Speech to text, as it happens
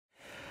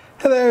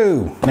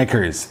Hello,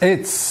 makers.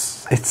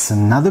 It's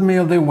another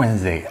Mailday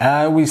Wednesday.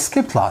 We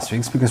skipped last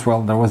week's because,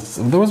 well, there was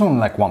only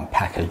like one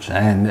package,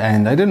 and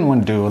I didn't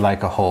want to do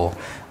like a whole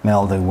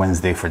Mailday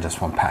Wednesday for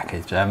just one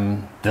package.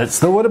 That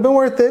still would have been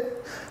worth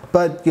it,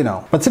 but you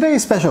know. But today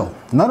is special.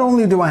 Not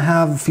only do I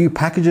have a few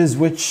packages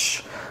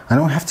which I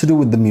don't have to do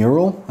with the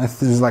mural.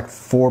 There's like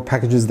 4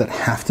 packages that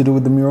have to do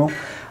with the mural.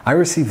 I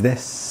received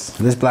this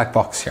black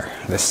box here.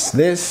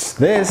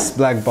 This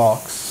black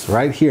box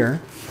right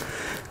here.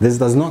 This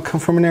does not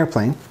come from an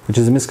airplane, which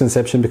is a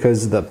misconception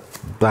because the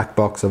black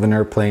box of an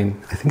airplane,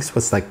 I think it's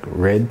what's like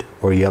red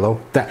or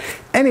yellow.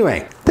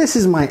 Anyway, this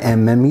is my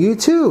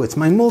MMU2. It's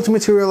my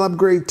multi-material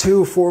upgrade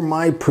 2 for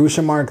my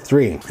Prusa Mark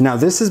III. Now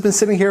this has been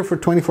sitting here for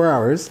 24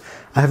 hours.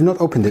 I have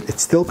not opened it.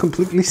 It's still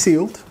completely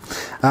sealed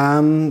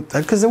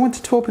because I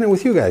wanted to open it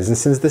with you guys. And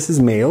since this is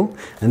mail,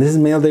 and this is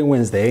Mailday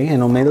Wednesday,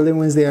 and on Mailday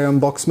Wednesday I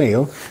unbox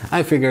mail,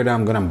 I figured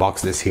I'm gonna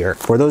unbox this here.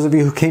 For those of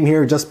you who came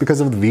here just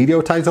because of the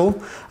video title,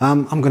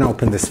 I'm gonna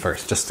open this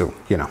first, just to,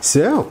 you know.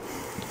 So,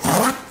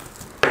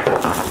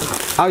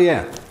 oh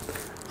yeah,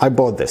 I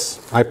bought this.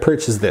 I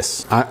purchased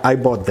this. I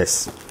bought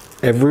this.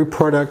 Every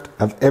product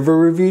I've ever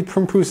reviewed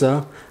from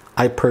Prusa,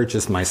 I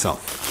purchased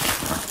myself.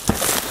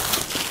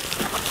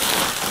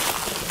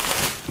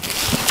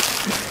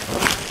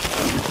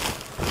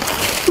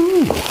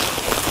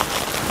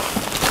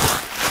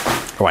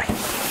 Why?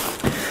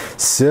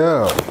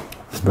 So,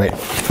 wait,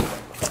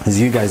 as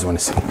you guys want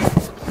to see.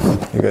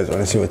 You guys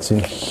want to see what's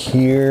in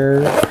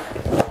here.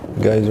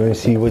 You guys want to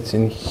see what's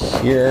in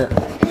here.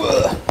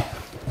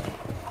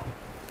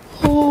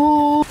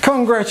 Oh,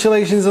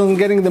 congratulations on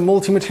getting the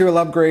multi-material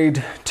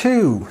upgrade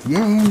 2.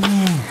 Yay!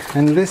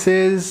 And this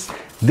is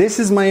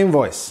my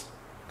invoice.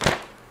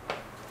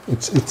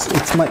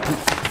 It's my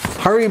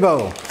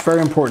Haribo, very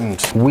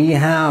important. We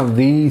have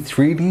the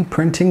 3D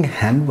printing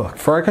handbook.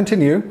 Before I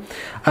continue,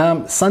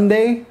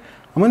 Sunday,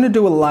 I'm going to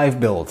do a live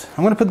build.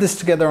 I'm going to put this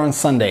together on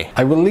Sunday.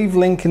 I will leave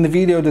link in the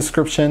video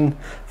description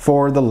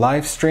for the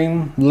live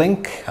stream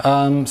link,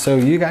 so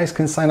you guys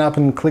can sign up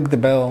and click the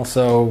bell,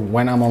 so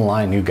when I'm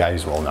online, you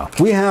guys will know.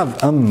 We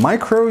have a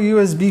micro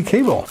USB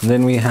cable.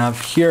 Then we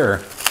have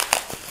here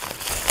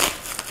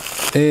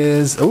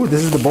is, oh,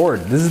 this is the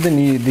board. This is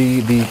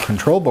the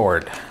control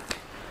board.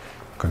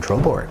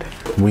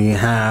 We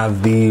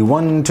have the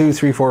 1, 2,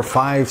 3, 4,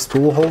 5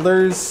 spool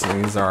holders.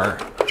 These are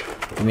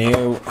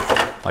new,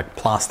 like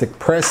plastic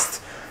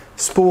pressed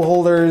spool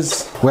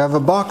holders. We have a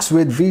box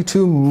with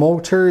V2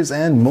 motors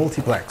and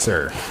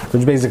multiplexer,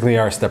 which basically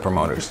are stepper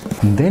motors.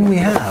 And then we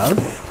have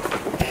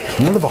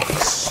another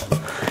box.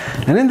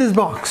 And in this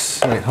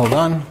box, wait, hold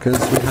on, because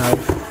we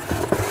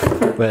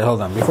have, wait,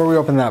 hold on, before we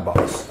open that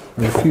box,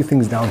 there's a few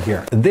things down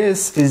here.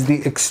 This is the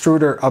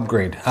extruder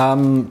upgrade.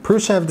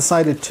 Prusa have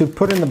decided to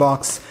put in the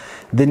box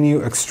the new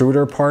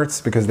extruder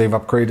parts because they've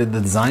upgraded the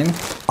design.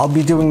 I'll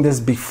be doing this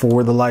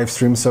before the live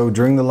stream, so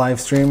during the live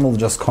stream we'll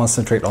just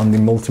concentrate on the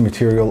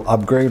multi-material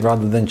upgrade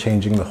rather than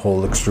changing the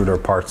whole extruder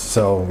parts.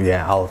 So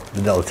yeah,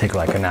 that'll take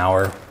like an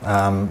hour,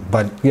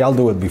 but yeah, I'll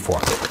do it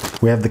before.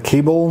 We have the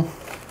cable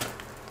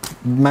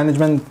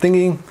management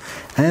thingy,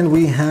 and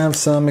we have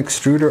some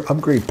extruder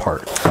upgrade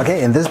part.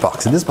 Okay, in this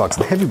box,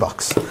 the heavy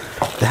box.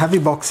 The heavy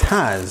box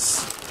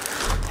has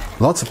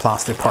lots of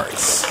plastic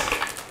parts.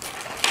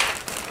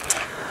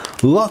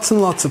 Lots and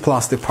lots of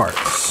plastic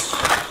parts.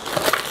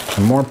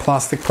 And more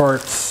plastic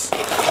parts.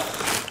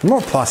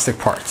 More plastic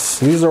parts.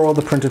 These are all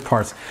the printed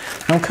parts.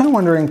 And I'm kind of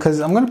wondering, because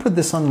I'm going to put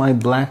this on my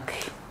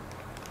black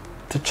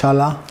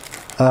T'Challa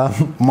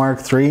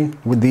Mark III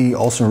with the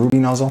Olsen Ruby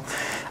nozzle.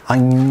 I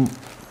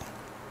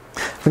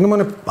think I'm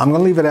gonna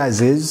leave it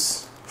as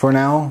is for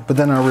now, but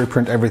then I'll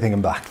reprint everything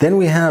in black. Then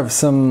we have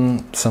some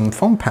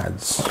foam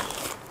pads,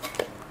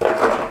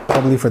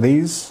 probably for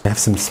these. We have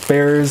some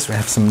spares, we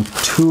have some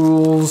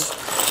tools,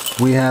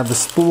 we have the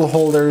spool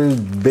holders,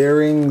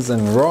 bearings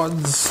and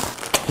rods.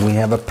 We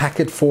have a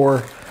packet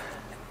for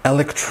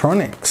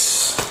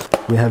electronics.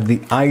 We have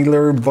the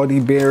idler body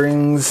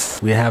bearings.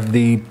 We have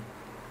the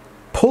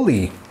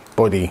pulley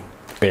body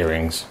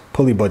bearings.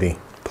 Pulley body.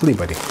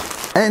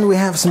 And we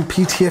have some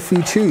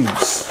PTFE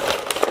tubes.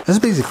 That's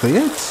basically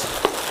it.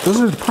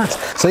 Those are the parts.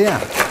 So yeah,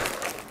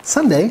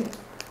 Sunday,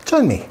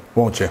 join me,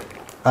 won't you?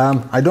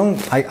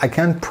 I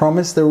can't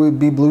promise there will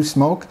be blue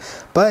smoke,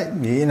 but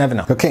you never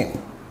know. Okay,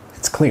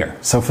 it's clear.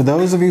 So for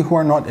those of you who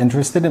are not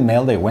interested in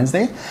Mailday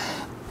Wednesday,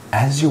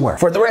 as you were.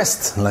 For the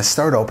rest, let's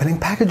start opening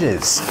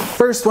packages.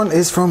 First one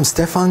is from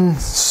Stefan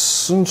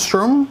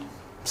Sundström.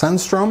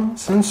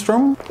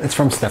 It's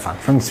from Stefan,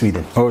 from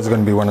Sweden. Oh, it's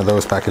going to be one of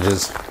those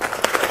packages.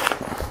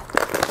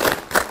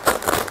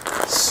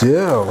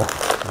 So,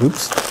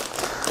 oops,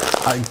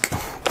 I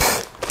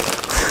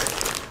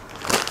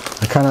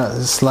kind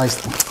of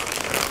sliced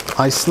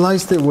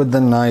it with the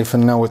knife,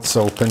 and now it's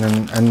open,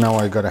 and now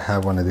I gotta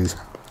have one of these.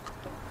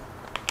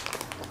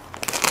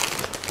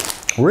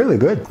 Really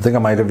good. I think I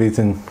might have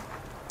eaten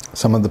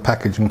some of the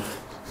packaging.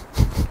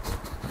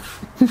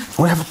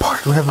 We have a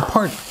part.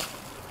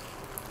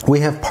 We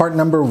have part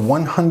number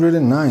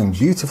 109,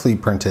 beautifully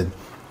printed.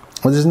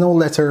 Well, there's no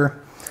letter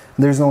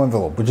there's no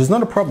envelope, which is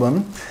not a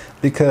problem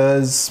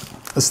because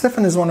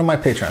Stefan is one of my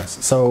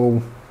patrons.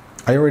 So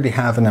I already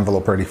have an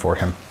envelope ready for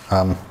him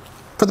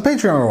for the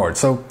Patreon reward.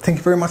 So thank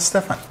you very much,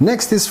 Stefan.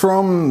 Next is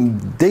from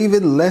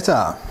David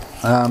Letta.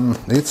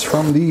 It's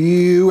from the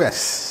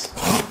US.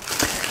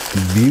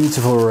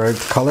 Beautiful red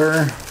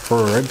color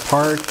for red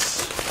part.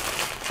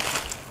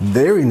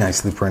 Very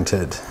nicely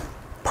printed.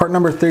 Part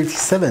number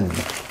 37.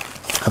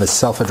 Have a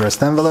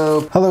self-addressed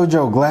envelope. Hello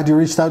Joe, glad you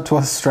reached out to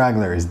us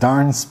stragglers.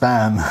 Darn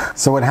spam.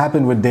 So what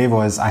happened with Dave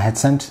was I had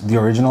sent the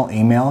original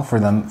email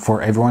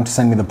for everyone to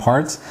send me the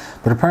parts,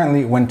 but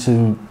apparently it went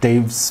to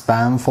Dave's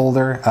spam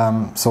folder.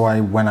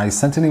 So when I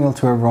sent an email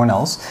to everyone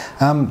else,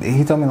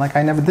 he told me like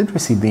I never did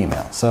receive the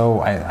email.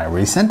 So I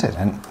resent it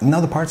and now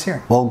the part's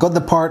here. Well, got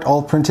the part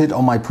all printed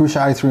on my Prusa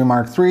i3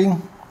 Mark III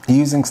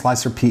using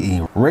Slicer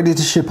PE. Ready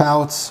to ship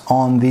out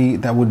on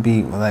that would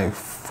be like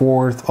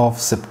 4th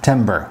of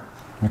September.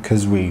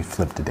 Because we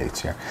flipped the dates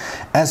here.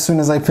 As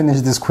soon as I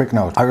finish this quick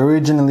note, I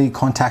originally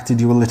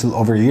contacted you a little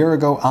over a year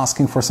ago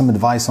asking for some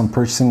advice on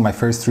purchasing my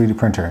first 3D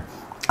printer.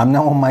 I'm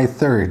now on my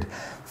third.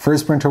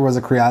 First printer was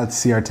a Creality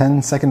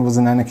CR10, second was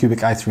an Anycubic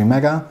i3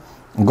 Mega.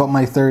 Got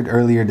my third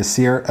earlier this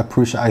year, a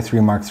Prusa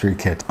i3 Mark III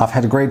kit. I've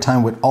had a great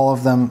time with all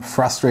of them,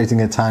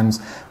 frustrating at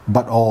times,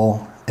 but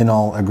all in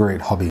all a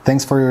great hobby.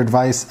 Thanks for your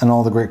advice and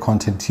all the great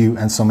content you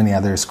and so many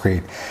others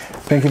create.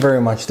 Thank you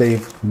very much,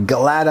 Dave.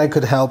 Glad I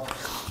could help.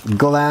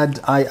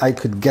 Glad I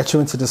could get you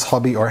into this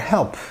hobby or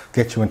help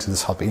get you into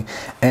this hobby,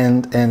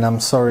 and I'm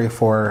sorry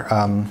for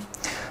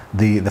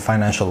the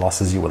financial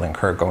losses you will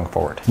incur going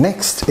forward.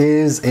 Next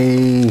is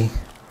a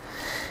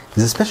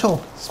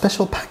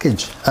special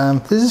package.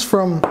 This is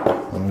from,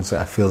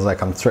 it feels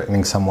like I'm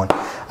threatening someone.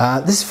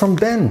 This is from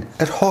Ben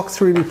at Hawk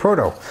 3D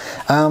Proto.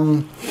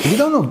 If you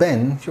don't know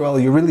Ben, well,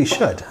 you really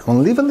should. I'll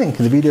leave a link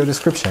in the video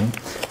description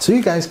so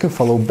you guys can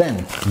follow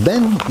Ben.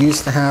 Ben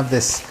used to have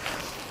this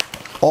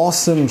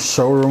awesome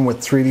showroom with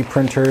 3D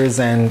printers,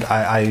 and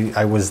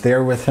I was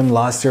there with him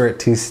last year at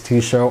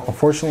TCT show.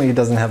 Unfortunately, he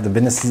doesn't have the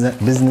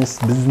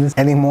business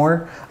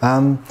anymore,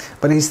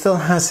 but he still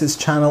has his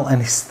channel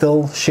and he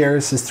still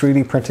shares his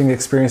 3D printing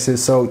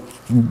experiences, so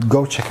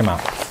go check him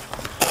out.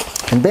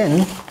 And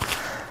Ben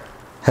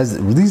has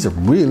these are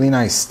really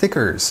nice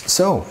stickers.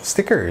 So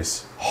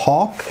stickers,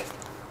 Hawk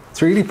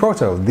 3D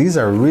Proto. These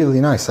are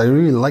really nice. I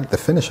really like the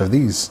finish of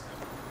these.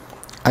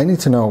 I need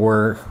to know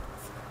where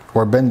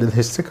Ben did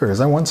his stickers.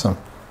 I want some.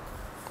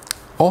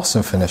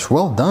 Awesome finish.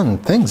 Well done.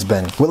 Thanks,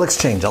 Ben. We'll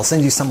exchange. I'll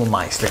send you some of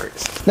my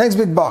stickers. Next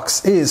big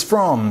box is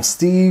from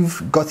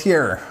Steve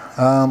Gauthier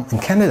in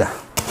Canada.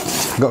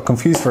 I got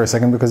confused for a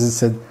second because it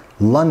said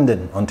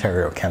London,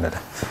 Ontario, Canada.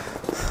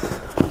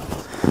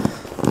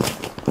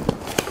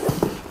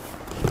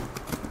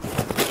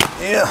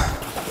 Yeah.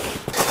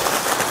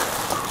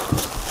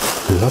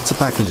 Lots of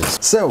packages.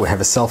 So we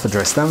have a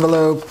self-addressed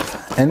envelope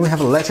and we have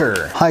a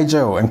letter. Hi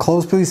Joe,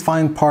 enclosed please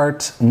find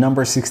part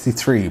number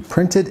 63,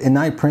 printed in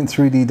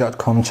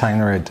iprint3d.com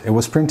China Red. It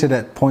was printed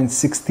at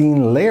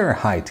 0.16 layer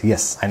height.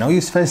 Yes, I know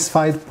you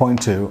specified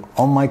 0.2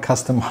 on my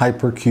custom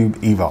Hypercube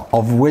Evo,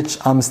 of which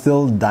I'm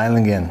still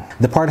dialing in.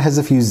 The part has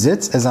a few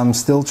zits as I'm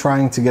still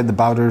trying to get the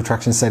bow to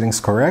retraction settings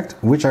correct,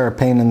 which are a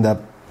pain in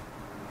the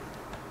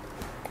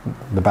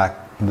back.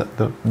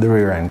 The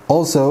rear end.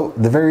 Also,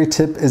 the very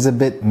tip is a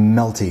bit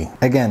melty.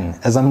 Again,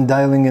 as I'm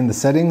dialing in the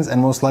settings and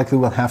most likely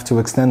will have to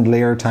extend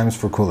layer times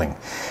for cooling.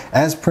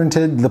 As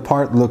printed, the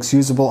part looks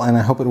usable and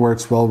I hope it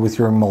works well with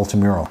your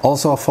multi-mural.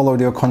 Also, I followed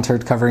your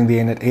content covering the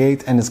ANET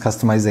A8 and its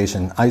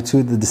customization. I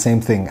too did the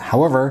same thing.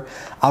 However,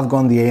 I've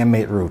gone the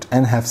AM8 route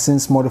and have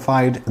since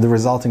modified the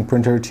resulting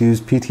printer to use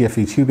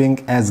PTFE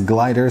tubing as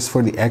gliders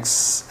for the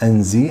X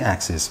and Z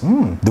axis.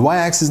 The Y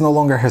axis no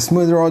longer has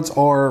smooth rods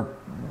or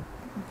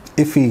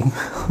iffy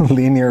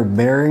linear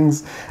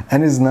bearings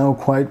and is now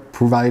quite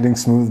providing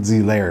smooth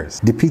Z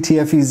layers. The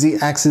PTFE Z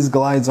axis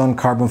glides on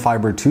carbon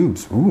fiber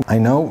tubes. Ooh, I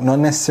know, not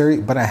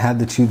necessary, but I had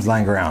the tubes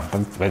lying around.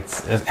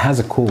 But it has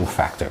a cool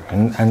factor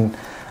and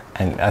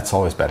that's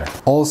always better.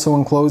 Also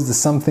enclosed is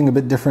something a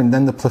bit different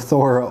than the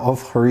plethora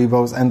of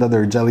Haribos and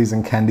other jellies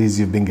and candies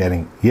you've been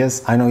getting.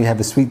 Yes, I know you have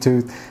a sweet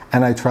tooth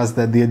and I trust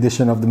that the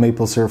addition of the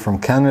maple syrup from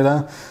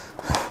Canada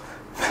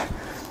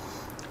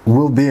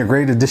will be a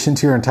great addition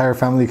to your entire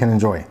family can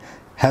enjoy.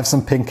 Have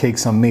some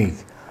pancakes on me.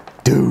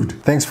 Dude,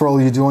 thanks for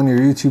all you do on your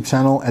YouTube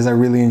channel as I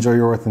really enjoy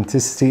your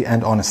authenticity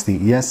and honesty.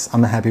 Yes,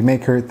 I'm a happy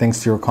maker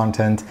thanks to your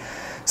content.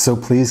 So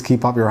please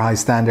keep up your high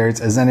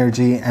standards as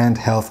energy and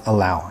health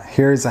allow.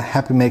 Here's a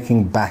happy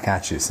making back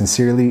at you.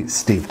 Sincerely,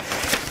 Steve.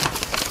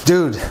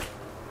 Dude,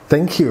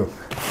 thank you.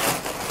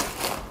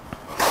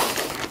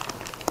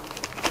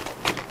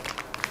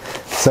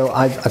 So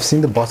I've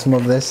seen the bottom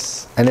of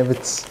this, and if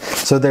it's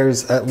so,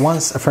 there's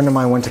once a friend of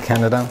mine went to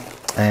Canada,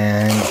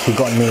 and he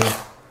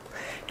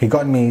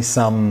got me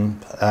some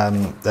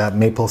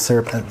maple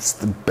syrup. And it's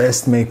the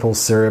best maple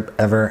syrup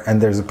ever,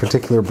 and there's a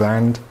particular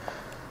brand,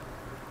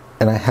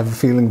 and I have a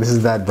feeling this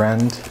is that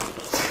brand,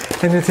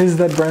 and it is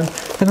that brand,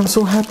 and I'm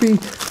so happy,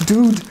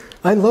 dude.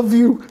 I love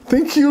you.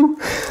 Thank you.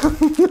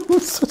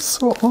 This is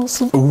so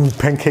awesome. Ooh,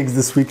 pancakes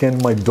this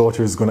weekend. My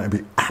daughter is gonna be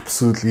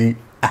absolutely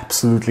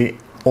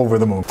over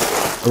the moon.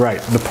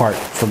 Right, the part.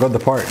 Forgot the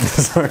part.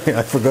 Sorry,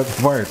 I forgot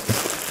the part.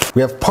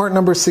 We have part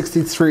number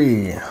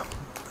 63.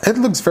 It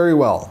looks very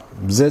well.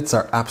 Zits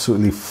are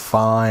absolutely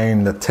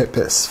fine. The tip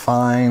is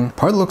fine.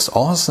 Part looks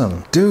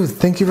awesome. Dude,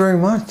 thank you very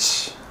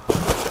much.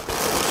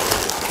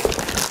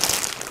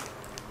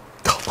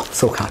 Oh, I'm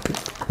so happy.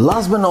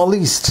 Last but not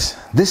least,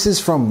 this is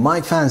from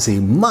Mike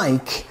Fancy.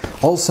 Mike,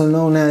 also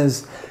known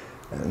as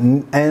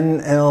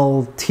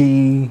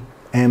NLTMW.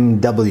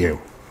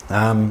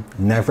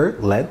 Never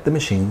let the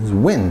machines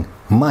win.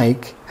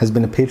 Mike has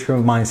been a patron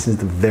of mine since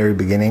the very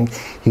beginning.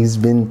 He's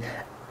been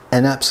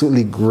an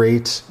absolutely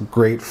great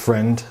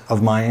friend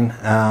of mine.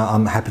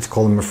 I'm happy to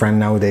call him a friend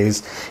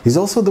nowadays. He's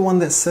also the one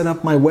that set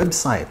up my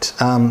website.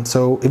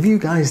 So if you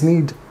guys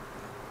need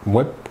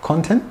web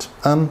content,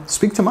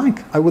 speak to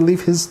Mike. I will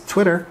leave his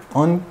Twitter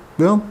on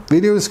the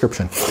video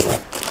description.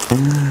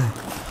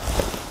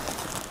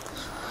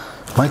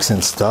 Mike's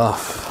in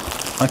stuff.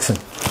 Mike's in,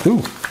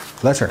 ooh,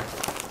 letter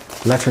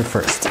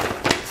first.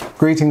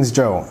 Greetings,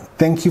 Joe.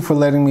 Thank you for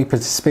letting me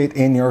participate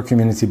in your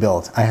community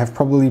build. I have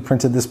probably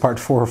printed this part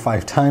 4 or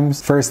 5 times.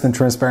 First in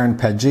transparent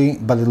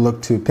PETG, but it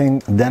looked too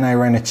pink. Then I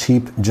ran a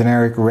cheap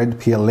generic red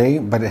PLA,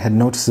 but it had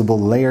noticeable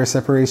layer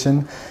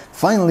separation.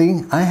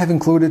 Finally, I have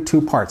included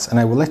 2 parts, and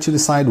I will let you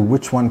decide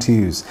which one to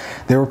use.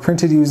 They were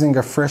printed using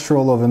a fresh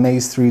roll of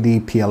Amaze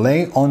 3D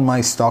PLA on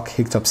my stock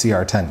Hicktop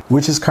CR10,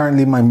 which is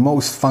currently my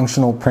most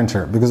functional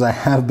printer because I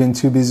have been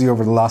too busy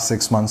over the last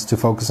 6 months to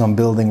focus on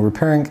building,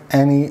 repairing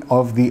any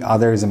of the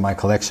others in my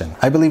collection.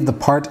 I believe the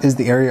part is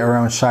the area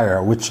around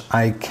Shira, which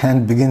I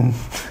can't begin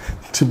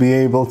to be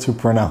able to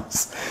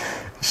pronounce.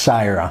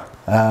 Shira.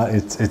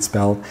 It's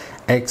spelled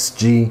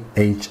XGHAJRA.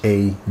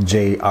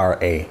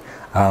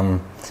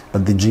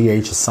 But the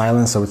GH is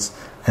silent, so it's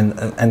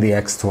and the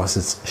X to us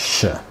is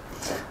sh,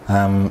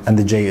 and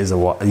the J is a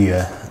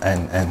yeah,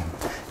 and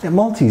yeah,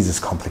 Maltese is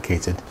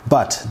complicated.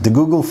 But the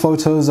Google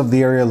photos of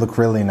the area look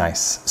really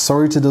nice.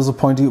 Sorry to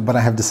disappoint you, but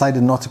I have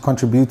decided not to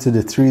contribute to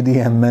the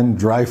 3DMN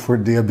Drive for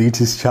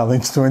Diabetes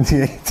Challenge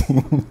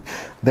 2018.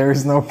 There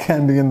is no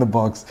candy in the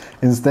box.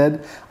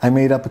 Instead, I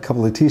made up a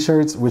couple of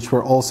t-shirts, which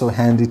were also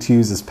handy to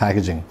use as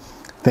packaging.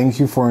 Thank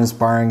you for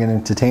inspiring and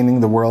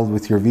entertaining the world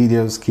with your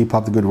videos. Keep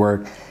up the good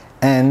work.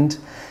 And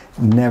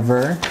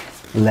never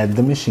let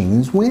the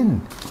machines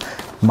win.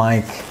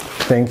 Mike,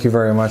 thank you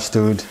very much,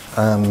 dude.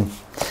 I'm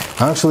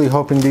actually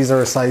hoping these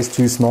are a size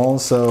too small,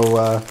 so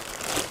I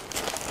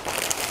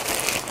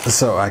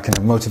can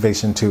have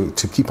motivation to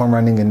keep on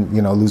running and,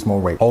 you know, lose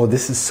more weight. Oh,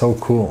 this is so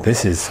cool.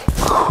 This is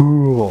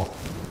cool.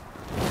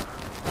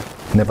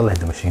 Never let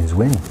the machines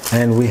win.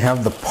 And we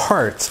have the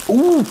parts.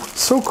 Ooh,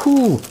 so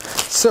cool.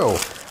 So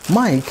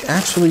Mike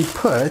actually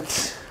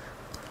put,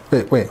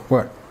 wait,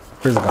 what?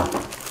 Where's it gone?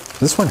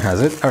 This one has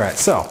it. All right,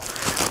 so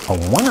on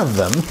one of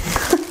them,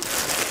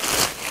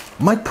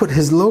 Mike put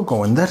his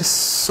logo, and that is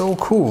so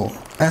cool.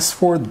 As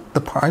for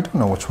the part, I don't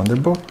know which one. They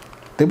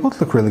both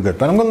look really good,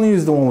 but I'm going to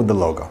use the one with the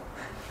logo.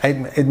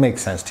 It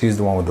makes sense to use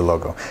the one with the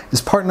logo. It's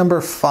part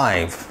number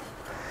 5.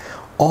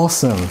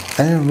 Awesome.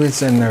 And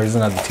there's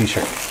another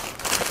t-shirt.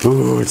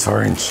 Ooh, it's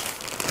orange.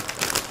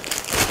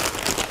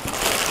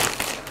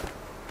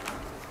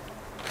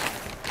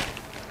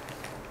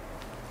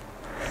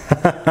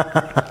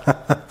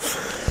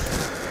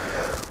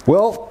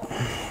 Well,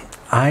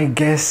 I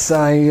guess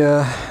I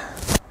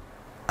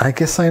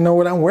know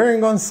what I'm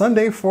wearing on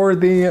Sunday for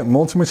the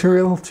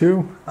multi-material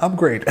 2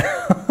 upgrade.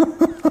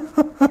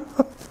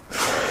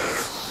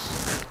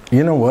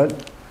 You know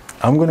what?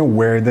 I'm gonna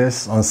wear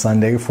this on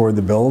Sunday for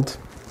the build,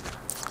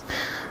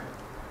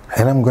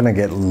 and I'm gonna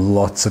get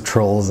lots of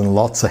trolls and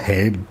lots of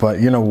hate, but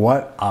you know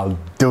what? I'll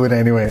do it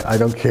anyway. I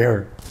don't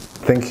care.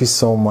 Thank you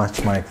so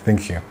much, Mike.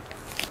 Thank you.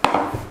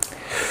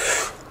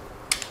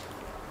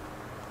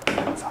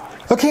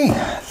 Okay,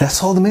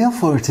 that's all the mail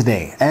for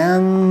today.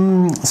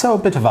 So a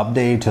bit of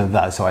update of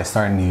that. So I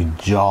started a new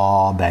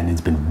job and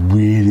it's been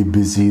really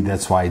busy.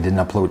 That's why I didn't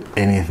upload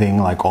anything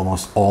like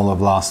almost all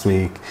of last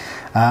week.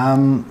 But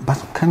I'm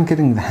kind of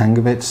getting the hang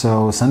of it.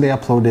 So Sunday I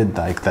uploaded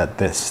like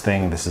this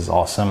thing. This is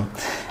awesome.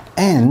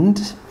 And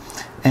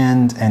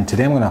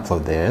today I'm going to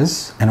upload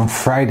this. And on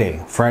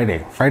Friday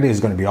is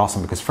going to be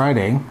awesome because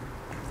Friday,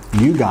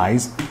 you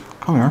guys,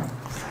 come here.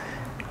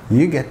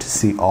 You get to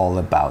see all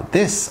about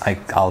this.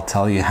 I'll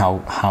tell you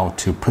how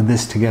to put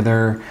this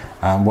together,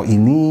 what you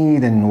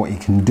need and what you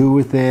can do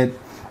with it.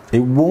 It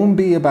won't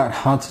be about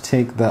how to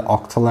take the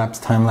Octolapse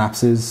time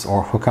lapses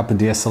or hook up a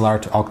DSLR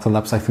to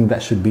Octolapse. I think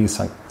that should be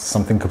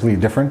something completely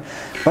different.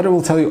 But it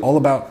will tell you all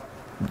about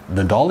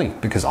the dolly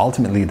because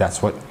ultimately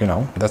that's what, you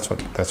know, that's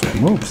what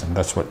moves and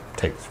that's what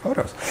takes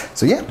photos.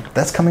 So yeah,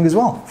 that's coming as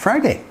well.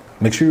 Friday.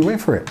 Make sure you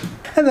wait for it.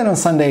 And then on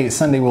Sunday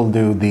we'll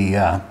do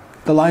the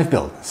live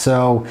build.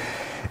 So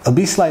it'll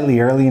be slightly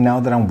early now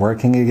that I'm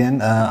working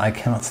again. I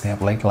cannot stay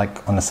up late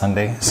like on a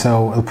Sunday.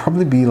 So it'll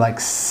probably be like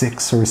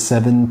 6 or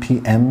 7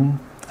 p.m.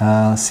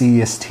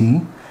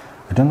 CEST.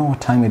 I don't know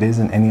what time it is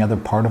in any other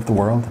part of the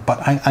world, but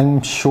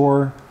I'm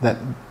sure that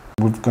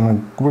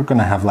we're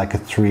gonna have like a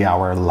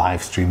 3-hour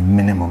live stream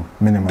minimum,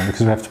 because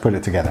we have to put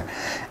it together.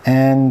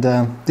 And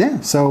yeah,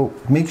 so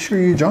make sure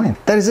you join.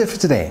 That is it for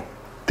today.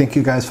 Thank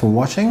you guys for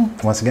watching.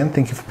 Once again,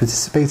 thank you for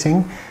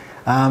participating.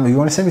 If you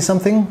want to send me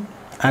something,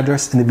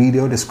 address in the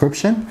video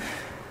description.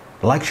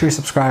 Like, share,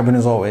 subscribe, and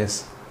as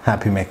always,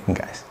 happy making,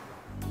 guys.